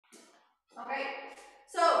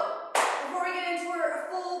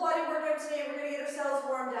today, we're going to get ourselves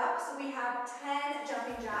warmed up. So we have 10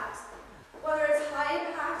 jumping jacks. Whether it's high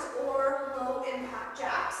impact or low impact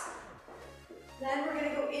jacks. Then we're going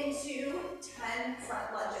to go into 10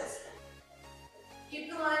 front lunges. Keep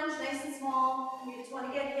the lunge nice and small. You just want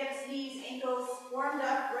to get hips, knees, ankles warmed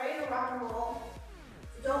up, ready to rock and roll.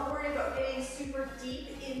 So don't worry about getting super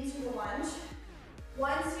deep into the lunge.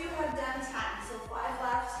 Once you have done 10, so 5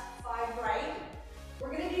 left, 5 right, we're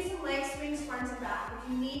going to do some leg swings front and back. If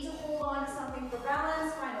you need to hold on to something for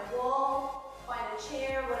balance, find a wall, find a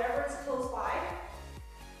chair, whatever is close by.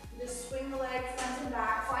 Just swing the leg front and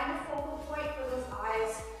back. Find a focal point for those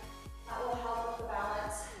eyes. That will help with the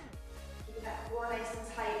balance. Keeping that core nice and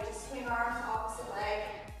tight. Just swing arms opposite leg.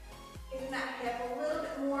 Getting that hip a little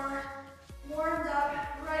bit more warmed up,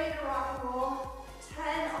 ready to rock and roll.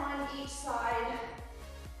 10 on each side.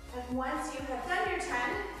 And once you have done your 10,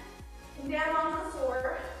 come down onto the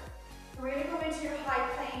floor. And we're going to go into your high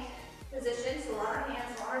plank position. So we're on our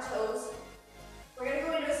hands, we're on our toes. We're going to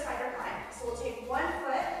go into a spider climb. So we'll take one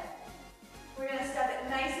foot. We're going to step it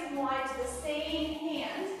nice and wide to the same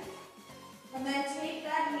hand. And then take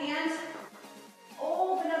that hand,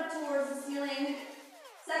 open up towards the ceiling.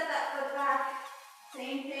 Set that foot back.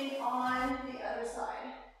 Same thing on the other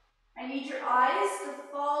side. I need your eyes to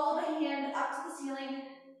follow the hand up to the ceiling.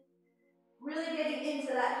 Really getting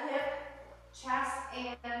into that hip, chest,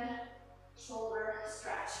 and shoulder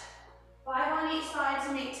stretch. 5 on each side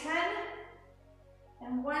to make 10.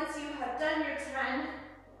 And once you have done your 10,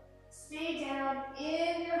 stay down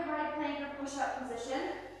in your high plank or push-up position.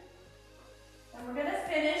 And we're going to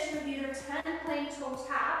finish with either 10 plank toe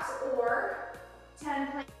taps or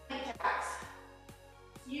 10 plank jacks.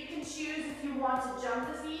 You can choose if you want to jump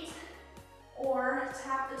the feet or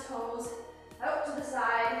tap the toes out to the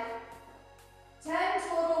side. 10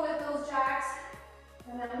 total with those jacks,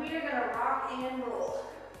 and then we are going to rock and roll.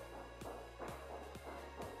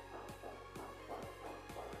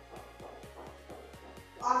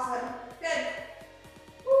 Awesome. Good.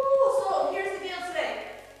 Woo, so here's the deal today.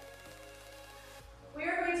 We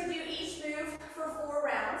are going to do each move for 4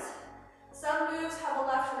 rounds. Some moves have a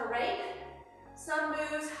left and a right. Some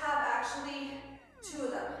moves have actually 2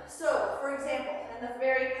 of them. So, for example, in the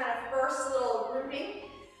very kind of first little grouping,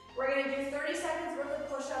 we're going to do 30 seconds worth of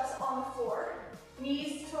push-ups on the floor.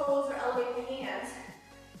 Knees, toes, or elevate the hands.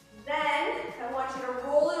 Then, I want you to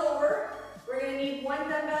roll it over. We're going to need 1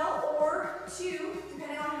 dumbbell or 2,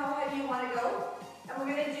 depending on how heavy you want to go. And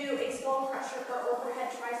we're going to do a skull crusher for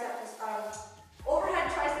overhead tricep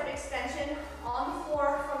extension on the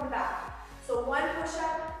floor from the back. So 1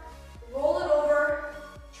 push-up, roll it over,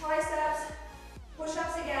 triceps,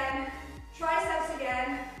 push-ups again, triceps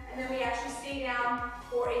again, and then we actually stay down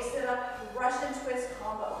for a sit-up Russian twist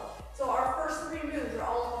combo. So our first 3 moves are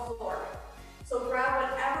all on the floor. So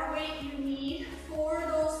grab whatever weight you need for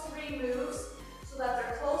those 3 moves so that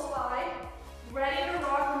they're close by, ready to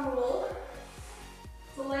rock and roll.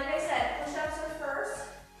 So like I said, push-ups are first,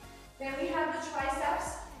 then we have the triceps,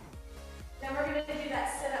 then we're going to do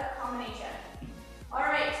that sit-up combination. All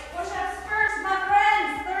right, push-ups first, my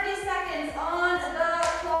friends, 30 seconds on the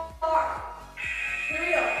clock. Here we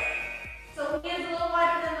go. So hands a little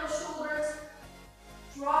wider than those shoulders.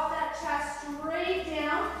 Drop that chest straight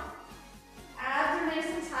down. Abs are nice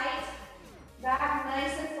and tight. Back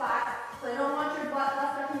nice and flat. So I don't want your butt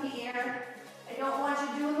left up in the air. I don't want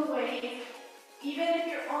you doing the wave. Even if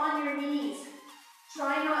you're on your knees,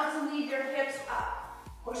 try not to leave your hips up.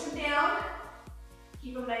 Push them down.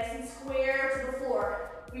 Keep them nice and square to the floor.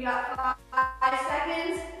 We got 5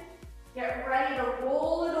 seconds. Get ready to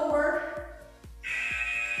roll it over.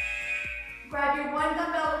 Grab your 1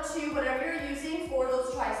 dumbbell or 2, whatever you're using for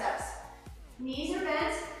those triceps. Knees are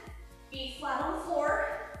bent, feet flat on the floor,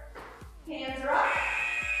 hands are up.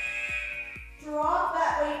 Drop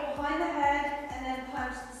that weight behind the head and then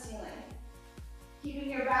punch the ceiling.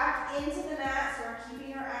 Keeping your back into the mat, so we're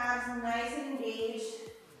keeping our abs nice and engaged.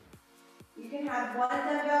 You can have 1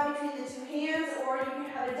 dumbbell between the 2 hands, or you can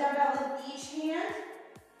have a dumbbell in each hand,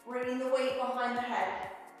 bringing the weight behind the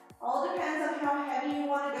head. All depends on how heavy you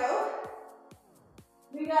want to go.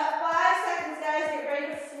 We got 5 seconds, guys. Get ready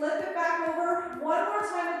to flip it back over. 1 more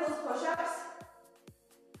time with those push-ups.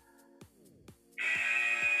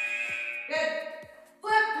 Good.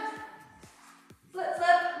 Flip. Flip,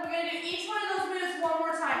 flip. We're going to do each one of those moves 1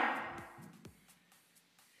 more time.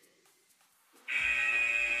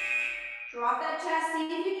 Drop that chest. See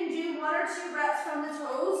if you can do 1 or 2 reps from the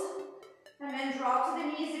toes. And then drop to the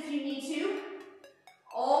knees if you need to.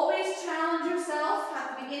 Always challenge yourself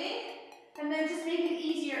at the beginning. And then just make it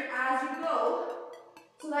easier as you go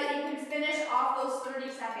so that you can finish off those 30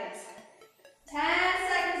 seconds. 10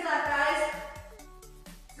 seconds left, guys.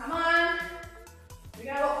 Come on. We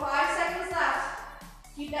got about 5 seconds left.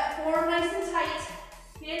 Keep that form nice and tight.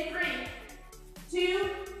 In 3, 2.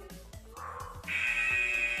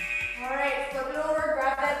 All right, flip it over,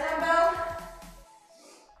 grab that dumbbell.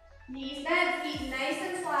 Knees bent, feet nice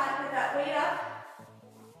and flat. Put that weight up.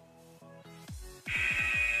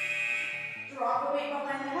 Drop the weight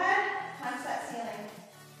behind the head. Punch that ceiling.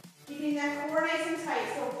 Keeping that core nice and tight.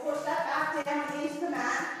 So push that back down into the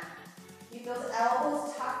mat. Keep those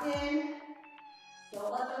elbows tucked in.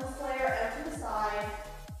 Don't let them flare out to the side.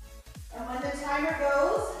 And when the timer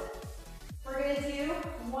goes, we're going to do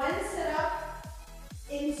 1 sit-up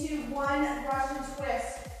into 1 Russian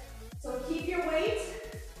twist. So keep your weight.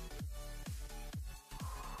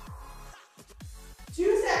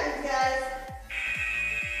 2 seconds, guys.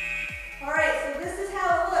 All right, so this is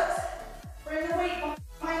how it looks. Bring the weight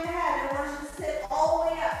behind the head. I want you to sit all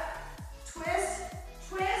the way up. Twist,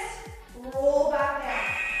 twist, roll back down.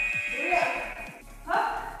 Here we go.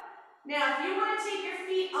 Up. Now, if you want to take your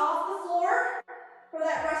feet off the floor for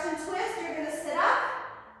that Russian twist, you're going to sit up,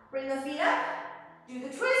 bring the feet up, do the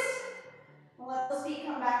twist, and let those feet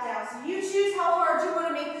come back down. So you choose how hard you want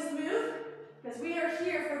to make this move, because we are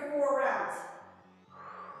here for 4 rounds.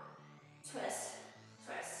 Twist,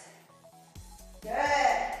 twist. Good.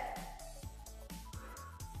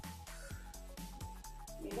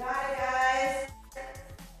 You got it, guys.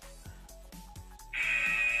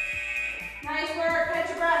 Nice work. Catch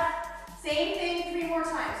your breath. Same thing 3 more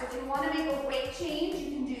times. So if you want to make a weight change,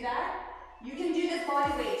 you can do that. You can do this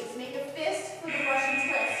body weight. Just make a fist for the Russian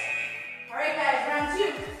twist. All right, guys. Round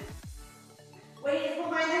 2. Weight is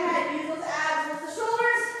behind the head. Use those abs with the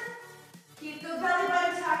shoulders. Keep those belly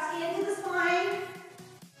button tucks into the spine.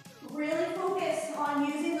 Really focus on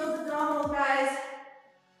using those abdominals, guys.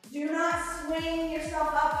 Do not swing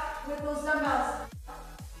yourself up with those dumbbells.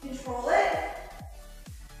 Control it.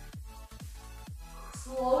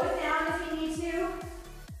 Slow it down if you need to.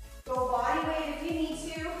 Go body weight if you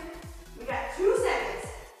need to. We got 2 seconds.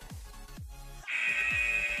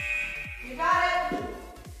 You got it.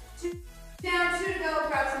 2 down, 2 to go.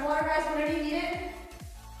 Grab some water, guys, whenever you need it.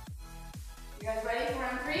 You guys ready for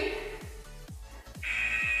round 3?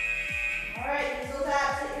 All right, use those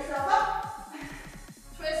abs. Sit yourself up.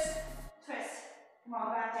 Twist, twist. Come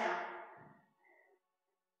on, back down.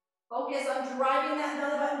 Focus on driving that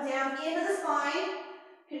belly button down into the spine.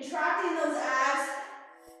 Contracting those abs.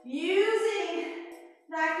 Using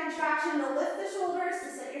that contraction to lift the shoulders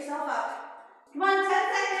to set yourself up. Come on, 10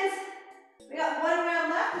 seconds. We got 1 round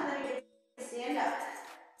left, and then you get to stand up.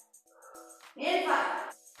 In 5,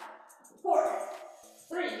 4,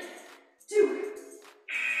 3, 2.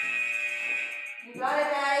 You got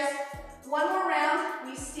it, guys. 1 more round.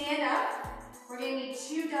 We stand up. We're going to need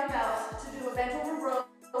 2 dumbbells to do a bent over row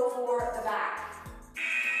for the back.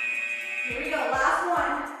 Here we go. Last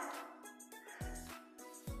one.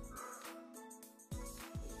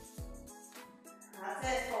 That's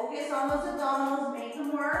it. Focus on those abdominals. Make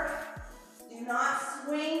them work. Do not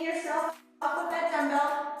swing yourself up with that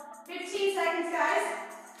dumbbell. 15 seconds, guys.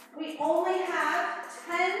 We only have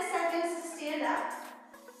 10 seconds to stand up.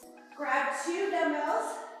 Grab 2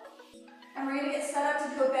 dumbbells, and we're going to get set up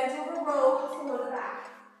to do a bent over row for the back.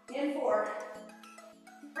 In 4,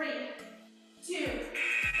 3, 2.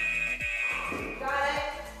 Got it.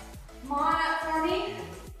 Come on up for me.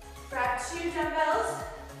 Grab 2 dumbbells.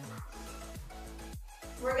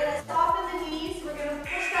 We're going to soften the knees. We're going to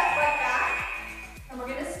push that butt back, and we're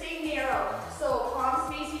going to stay narrow. So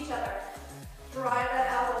palms face each other. Drive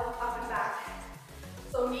that elbow up and back.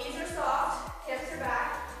 So knees are soft, hips are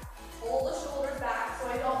back. Hold the shoulders back, so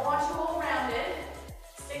I don't want you all rounded.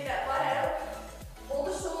 Stick that butt out. Hold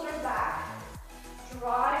the shoulders back.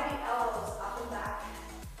 Drive the elbows up and back.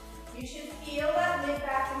 You should feel that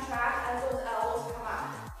mid-back contract as those elbows come up.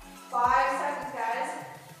 5 seconds, guys.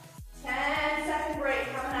 10-second break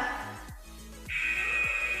coming up.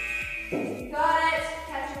 You got it.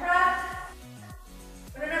 Catch your breath.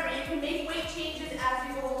 But remember, you can make weight changes as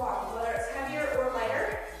you go along, whether it's heavier or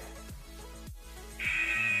lighter.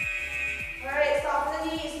 All right, soften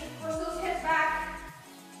the knees. Push those hips back.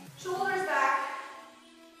 Shoulders back.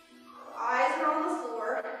 Eyes are on the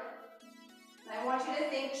floor. And I want you to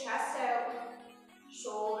think chest out,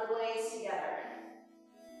 shoulder blades together.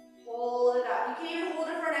 Hold it up. You can even hold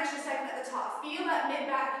it for an extra second at the top. Feel that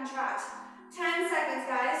mid-back contract. 10 seconds,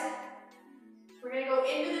 guys. We're going to go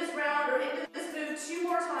into this round or into this move 2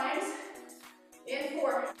 more times. In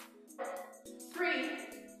 4, 3,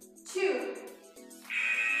 2. You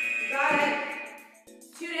got it.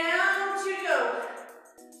 2 down, 2 to go.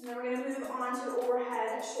 And then we're going to move on to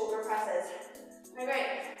overhead shoulder presses.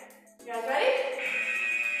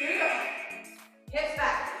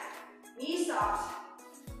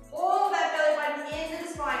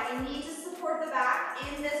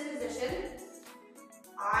 position.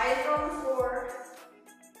 Eyes on the floor.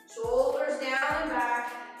 Shoulders down and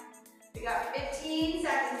back. We got 15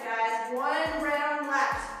 seconds, guys. One round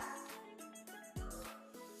left.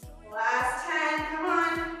 Last 10, come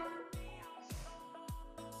on.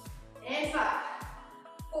 And 5,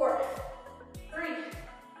 4, 3,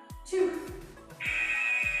 2.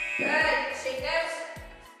 Good. Shake it out.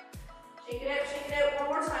 Shake it out, shake it out. One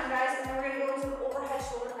more time, guys, and then we're gonna go into an overhead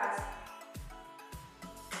shoulder press.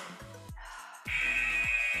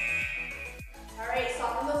 All right,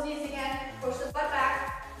 soften those knees again. Push the butt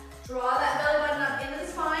back. Draw that belly button up into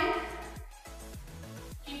the spine.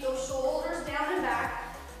 Keep those shoulders down and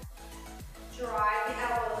back. Drive the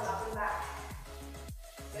elbows up and back.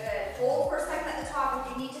 Good. Hold for a second at the top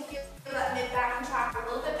if you need to feel that mid-back contract a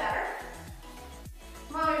little bit better.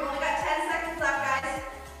 Come on, we've only got 10 seconds left, guys.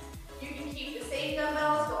 You can keep the same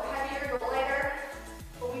dumbbells, go heavier, go lighter.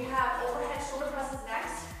 But we have overhead shoulder presses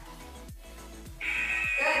next.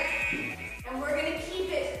 Good. And we're gonna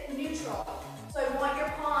keep it neutral. So I want your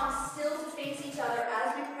palms still to face each other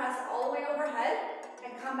as we press all the way overhead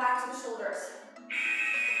and come back to the shoulders.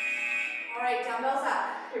 All right, dumbbells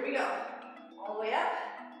up. Here we go. All the way up,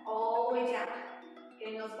 all the way down.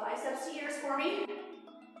 Getting those biceps to ears for me.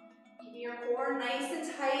 Keeping your core nice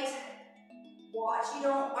and tight. Watch you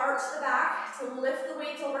don't arch the back to lift the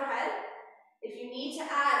weights overhead. If you need to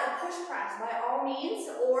add a push press, by all means,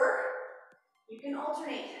 or you can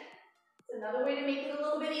alternate. It's another way to make it a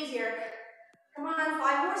little bit easier. Come on,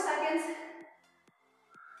 5 more seconds.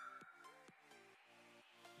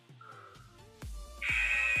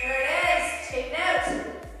 There it is. Take it out.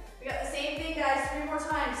 We got the same thing, guys, 3 more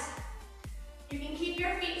times. You can keep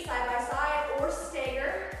your feet side by side or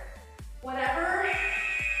stagger. Whatever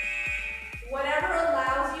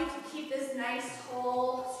allows you to keep this nice,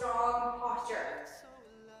 tall, strong posture.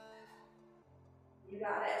 You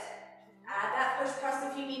got it. Add that push press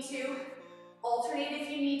if you need to. Alternate if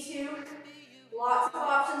you need to. Lots of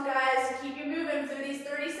options, guys, to keep you moving through these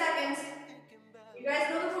 30 seconds. You guys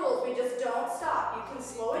know the rules. We just don't stop. You can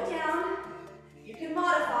slow it down. You can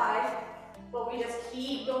modify, but we just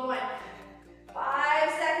keep going. 5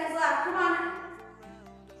 seconds left. Come on.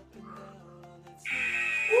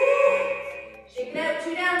 Woo. Shake it out.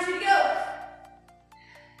 2 down, 2 to go.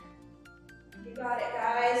 You got it,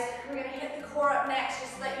 guys. We're going to hit the core up next,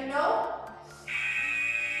 just to let you know.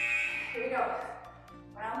 Here we go.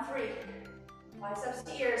 Round 3. Biceps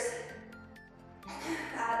to ears.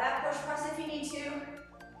 Add that push press if you need to.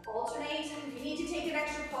 Alternate. If you need to take an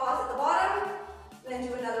extra pause at the bottom, then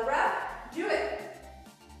do another rep. Do it.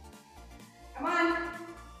 Come on.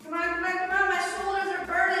 Come on, come on, come on. My shoulders are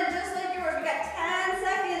burning just like yours. We got 10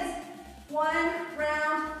 seconds. 1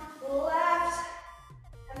 round left.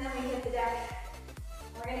 And then we hit the deck.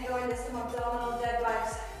 We're going to go into some abdominal dead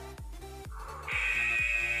bugs.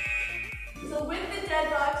 So with the dead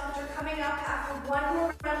bugs, which are coming up after 1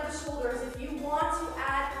 more round of the shoulders, if you want to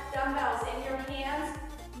add dumbbells in your hands,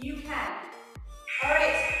 you can. All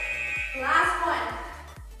right, last one.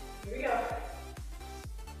 Here we go.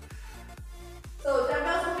 So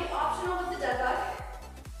dumbbells will be optional with the dead bug,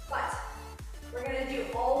 but we're gonna do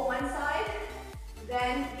all one side,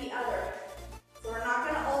 then the other. So we're not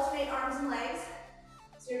gonna alternate arms and legs.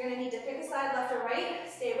 So you're gonna need to pick a side, left or right,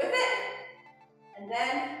 stay with it, and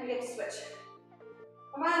then we get to switch.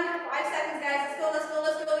 Come on, 5 seconds, guys. Let's go, let's go,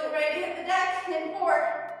 let's go. Get ready to hit the deck in 4,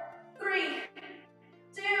 3,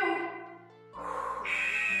 2.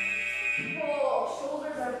 Oh,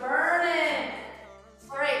 shoulders are burning.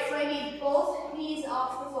 All right, so I need both knees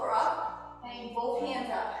off the floor up. I need both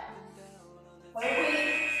hands up. Put a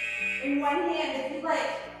weight in one hand if you'd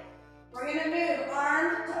like. We're gonna move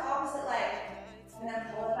arm to opposite leg, and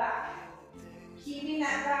then pull it back. Keeping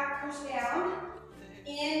that back push down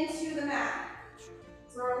into the mat.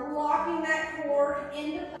 So we're locking that core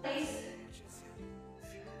into place.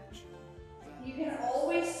 You can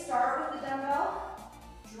always start with the dumbbell,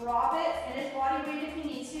 drop it, finish body weight if you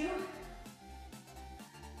need to.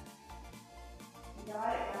 You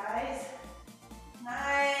got it, guys.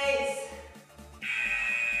 Nice.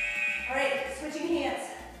 All right, switching hands.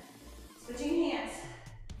 Switching hands.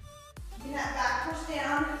 Keeping that back push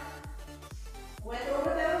down, with or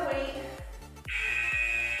without a weight.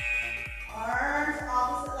 Arms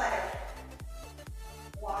opposite leg.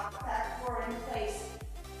 Lock that core in place.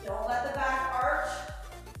 Don't let the back arch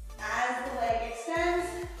as the leg extends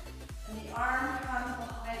and the arm comes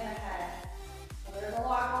behind the head.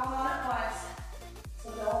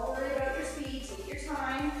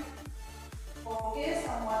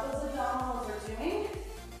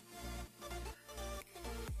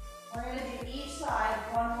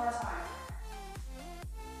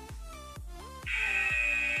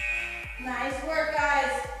 Nice work,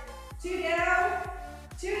 guys. 2 down,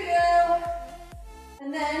 2 to go.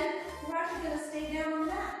 And then we're actually gonna stay down on the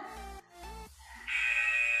mat.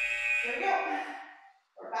 Here we go.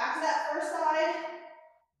 We're back to that first side.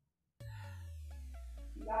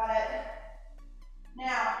 You got it.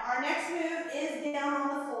 Now, our next move is down on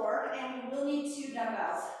the floor, and we will need 2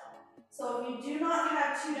 dumbbells. So if you do not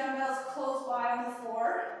have 2 dumbbells close by on the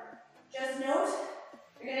floor, just note,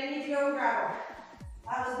 you're gonna need to go and grab them.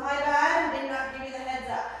 That was my bad, I did not give you the heads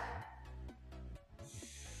up.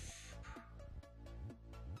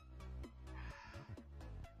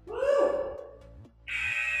 Woo!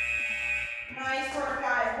 Nice work,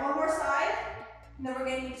 guys. One more side, and then we're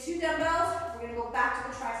gonna need 2 dumbbells. We're gonna go back to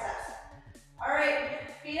the triceps. All right,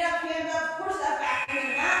 feet up, hands up, push that back into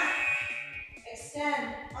the mat.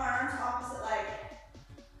 Extend, arms, opposite leg.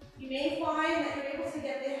 You may find that you're able to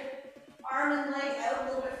get the arm and leg out a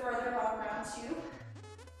little bit further on round 2.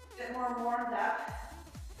 A bit more warmed up.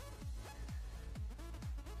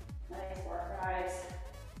 Nice work, guys.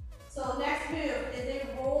 So next move is a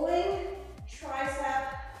rolling tricep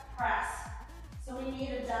press. So we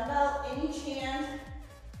need a dumbbell in each hand.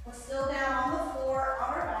 We're still down on the floor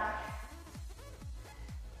on our back.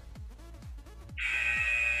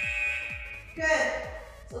 Good.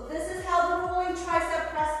 So this is how the rolling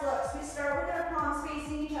tricep press looks. We start with our palms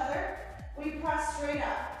facing each other. We press straight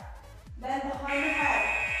up. Then behind the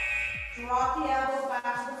head. Drop the elbows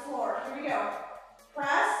back to the floor. Here we go.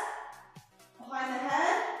 Press. Behind the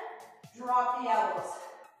head. Drop the elbows.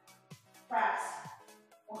 Press.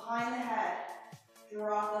 Behind the head.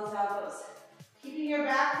 Drop those elbows. Keeping your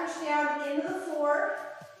back pushed down into the floor.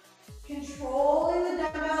 Controlling the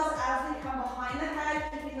dumbbells as they come behind the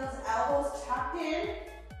head, keeping those elbows tucked in.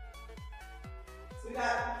 So we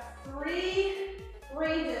got 3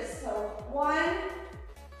 ranges. So 1,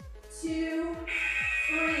 2,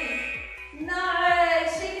 3.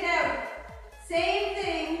 Nice. Shake it out. Same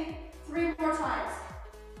thing 3 more times.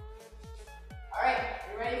 All right,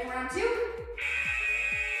 you ready for round 2?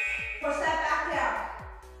 Push that back down.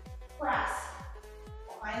 Press.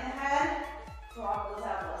 Behind the head, drop those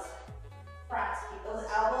elbows. Press. Keep those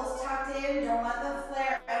elbows tucked in. Don't let them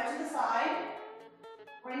flare out to the side.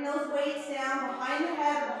 Bring those weights down behind the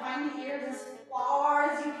head or behind the ears as far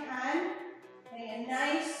as you can. Getting a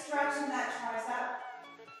nice stretch in that tricep.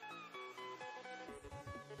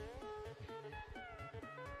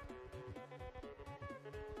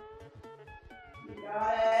 You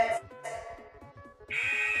got it.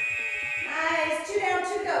 Nice. 2 down,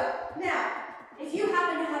 2 go. Now, if you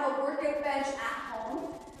happen to have a workout bench at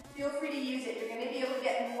home, feel free to use it. You're going to be able to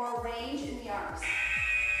get more range in the arms.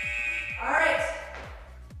 All right.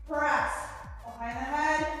 Press. Behind the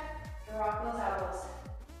head. Drop those elbows.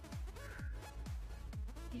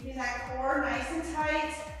 Keeping that core nice and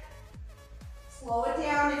tight. Slow it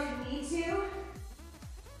down if you need to.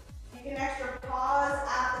 Take an extra pause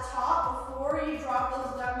at the top before you drop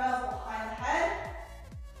those dumbbells behind the head.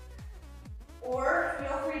 Or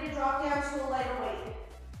feel free to drop down to a lighter weight.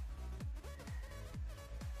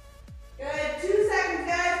 Good. 2 seconds,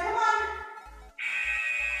 guys. Come on.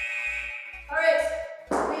 All right.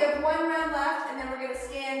 We have 1 round left, and then we're going to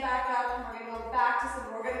stand back up, and we're going to go back to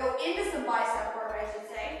some. We're going to go into some bicep work, I should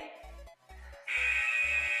say.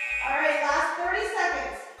 All right. Last 30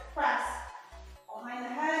 seconds. Press. Behind the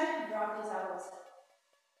head. Drop those elbows.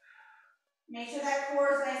 Make sure that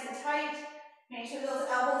core is nice and tight. Make sure those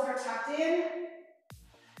elbows are tucked in.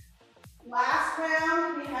 Last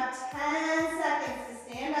round, we have 10 seconds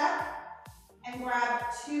to stand up and grab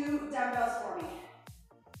 2 dumbbells for me.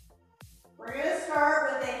 We're going to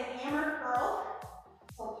start with a hammer curl.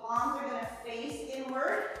 So palms are going to face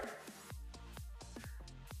inward.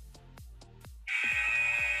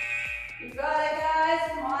 You got it, guys.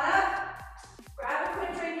 Come on up. Grab a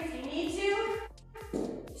quick drink if you need to.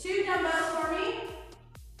 2 dumbbells for me.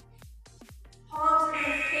 Palms are going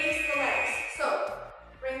to face the legs. So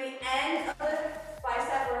bring the end of the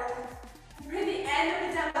bicep or bring the end of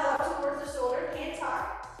the dumbbell up towards the shoulder, can't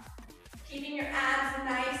talk. Keeping your abs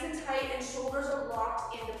nice and tight and shoulders are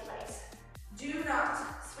locked into place. Do not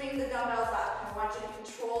swing the dumbbells up. I want you to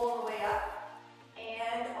control on the way up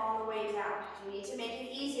and on the way down. You need to make it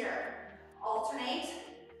easier. Alternate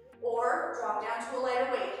or drop down to a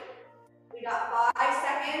lighter weight. We got 5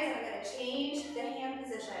 seconds and I'm going to change the hand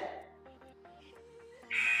position.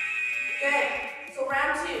 Good. So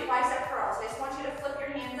round 2, bicep curls. I just want you to flip your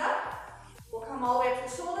hands up. We'll come all the way up to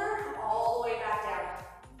the shoulder, all the way back down.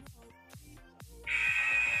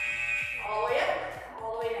 All the way up,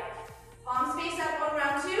 all the way down. Palms face up on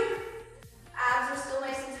round 2. Abs are still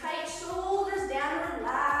nice and tight. Shoulders down and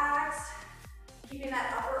relaxed. Keeping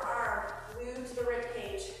that upper arm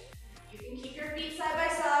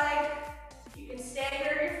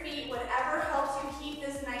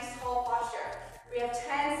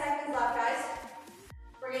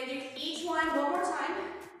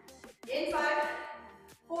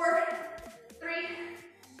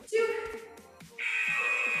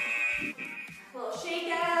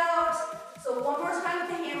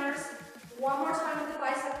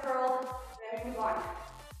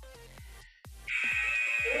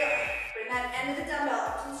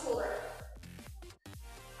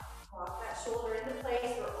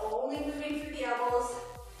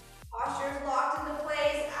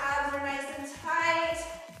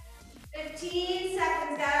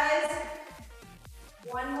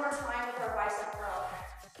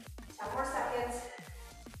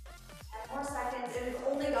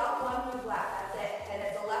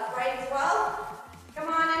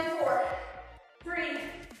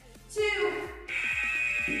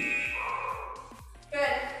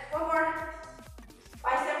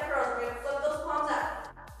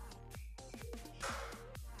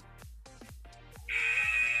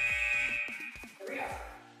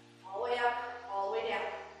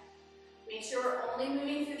Make sure we're only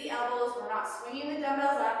moving through the elbows. We're not swinging the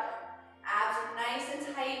dumbbells up. Abs are nice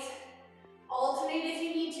and tight. Alternate if you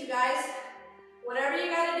need to, guys. Whatever you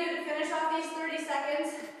gotta do to finish off these 30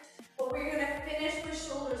 seconds, but we're gonna finish with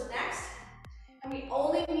shoulders next. And we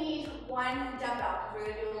only need one dumbbell. We're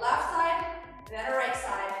gonna do a left side, then a right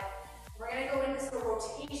side. We're gonna go into some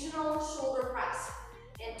rotational shoulder press.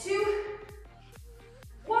 In 2,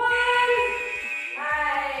 1.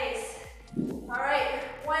 Nice. All right,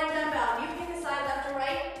 one dumbbell. You pick a side, left or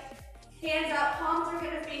right. Hands up, palms are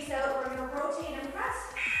gonna face out. We're gonna rotate and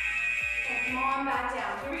press. And come on back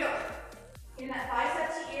down. Here we go. In that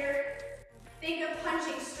bicep to ear. Think of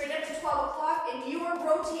punching straight up to 12 o'clock and you are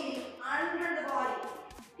rotating under the body.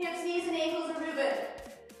 Hips, knees, and ankles are moving.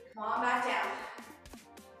 Come on back down.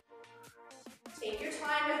 Take your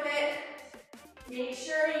time with it. Make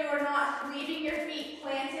sure you are not leaving your feet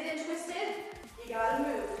planted and twisted. You gotta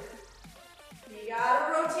move. You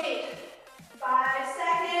gotta rotate. 5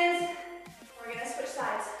 seconds. We're gonna switch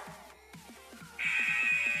sides.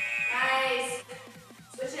 Nice.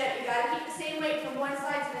 Switch it up. You gotta keep the same weight from one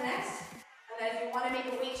side to the next. And then if you want to make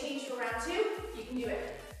a weight change for round 2, you can do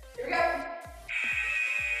it. Here we go.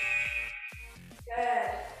 Good.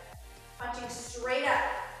 Punching straight up.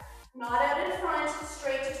 Not out in front,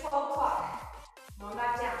 straight to 12 o'clock. Come on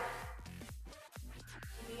back down.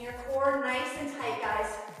 Keeping your core nice and tight,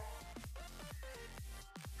 guys.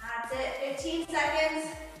 That's it. 15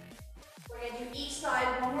 seconds. We're going to do each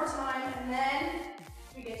side one more time, and then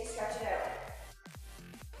we get to stretch it out.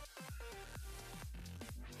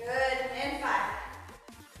 Good. And 5,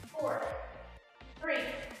 4, 3,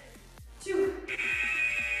 2.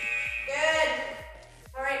 Good.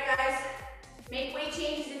 All right, guys. Make weight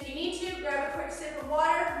changes if you need to. Grab a quick sip of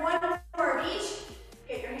water. One more of each.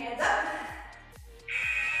 Get your hands up.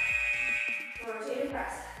 Rotate and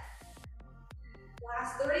press.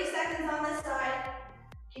 Last 30 seconds on this side.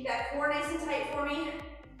 Keep that core nice and tight for me.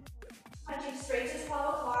 Punching straight to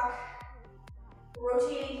 12 o'clock.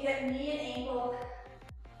 Rotating hip, knee, and ankle.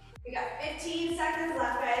 We got 15 seconds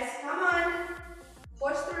left, guys. Come on.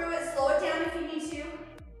 Push through it. Slow it down if you need to.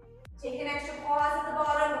 Take an extra pause at the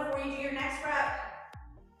bottom before you do your next rep.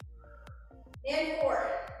 In 4,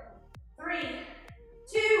 3,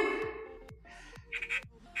 2.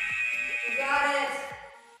 You got it.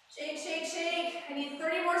 Shake, shake, shake. I need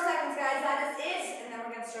 30 more seconds, guys. That is it. And then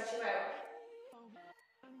we're going to stretch you out.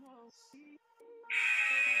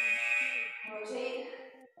 Rotate.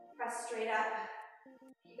 Press straight up.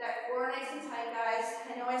 Keep that core nice and tight, guys.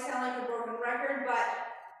 I know I sound like a broken record, but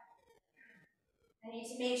I need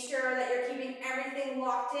to make sure that you're keeping everything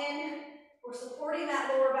locked in. We're supporting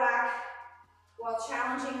that lower back while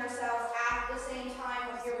challenging ourselves at the same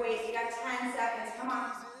time with your weight. You got 10 seconds. Come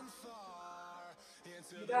on.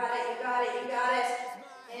 You got it, you got it, you got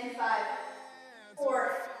it. In 5,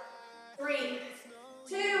 4, 3,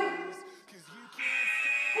 2.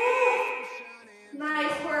 Woo.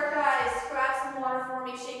 Nice work, guys. Grab some water for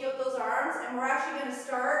me. Shake out those arms. And we're actually going to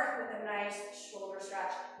start with a nice shoulder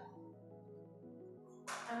stretch.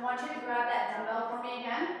 I want you to grab that dumbbell for me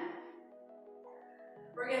again.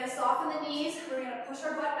 We're going to soften the knees. We're going to push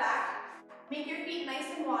our butt back. Make your feet nice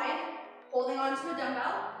and wide, holding onto a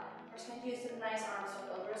dumbbell. We're just going to do some nice arm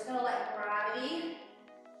circles. We're just going to let gravity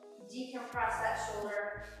decompress that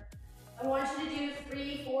shoulder. I want you to do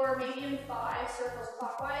 3, 4, maybe even 5 circles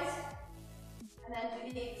clockwise. And then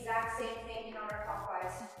do the exact same thing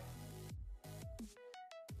counterclockwise.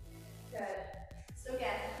 Good. So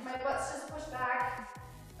again, my butt's just pushed back.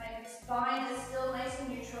 My spine is still nice and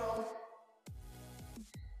neutral.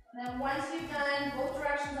 And then once you've done both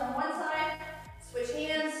directions on one side, switch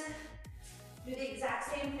hands. Do the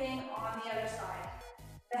exact same thing on the other side.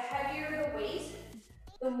 The heavier the weight,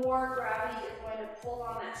 the more gravity is going to pull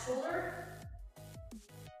on that shoulder.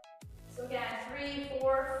 So again, 3,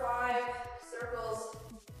 4, 5 circles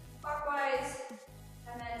clockwise,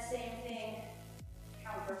 and then same thing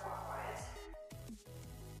counterclockwise.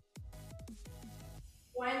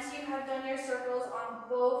 Once you have done your circles on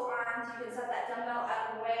both arms, you can set that dumbbell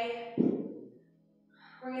out of the way.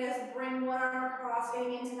 We're going to bring one arm across,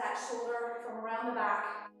 getting into that shoulder from around the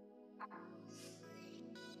back.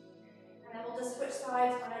 And then we'll just switch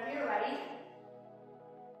sides whenever you're ready.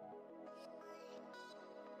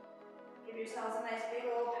 Give yourselves a nice big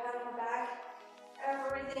old pat on the back.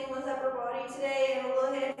 Everything was upper body today, and a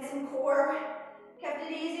little hit in some core. Kept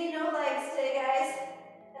it easy, no legs today, guys.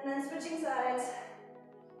 And then switching sides.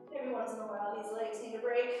 Every once in a while, these legs need a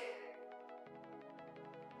break.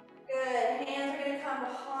 Good. Hands are going to come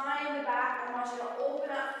behind the back. I want you to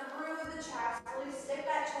open up through the chest. Really stick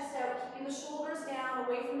that chest out, keeping the shoulders down,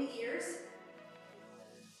 away from the ears.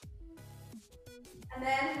 And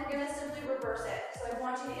then we're gonna simply reverse it. So I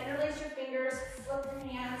want you to interlace your fingers, flip your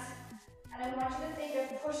hands, and I want you to think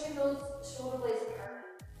of pushing those shoulder blades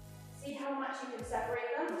apart. See how much you can separate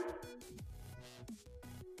them.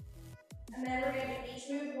 And then we're gonna do each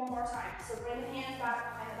move one more time. So bring the hands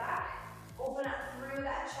back behind the back. Open up through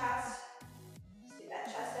that chest. Just get that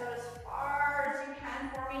chest out as far as you can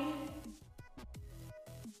for me.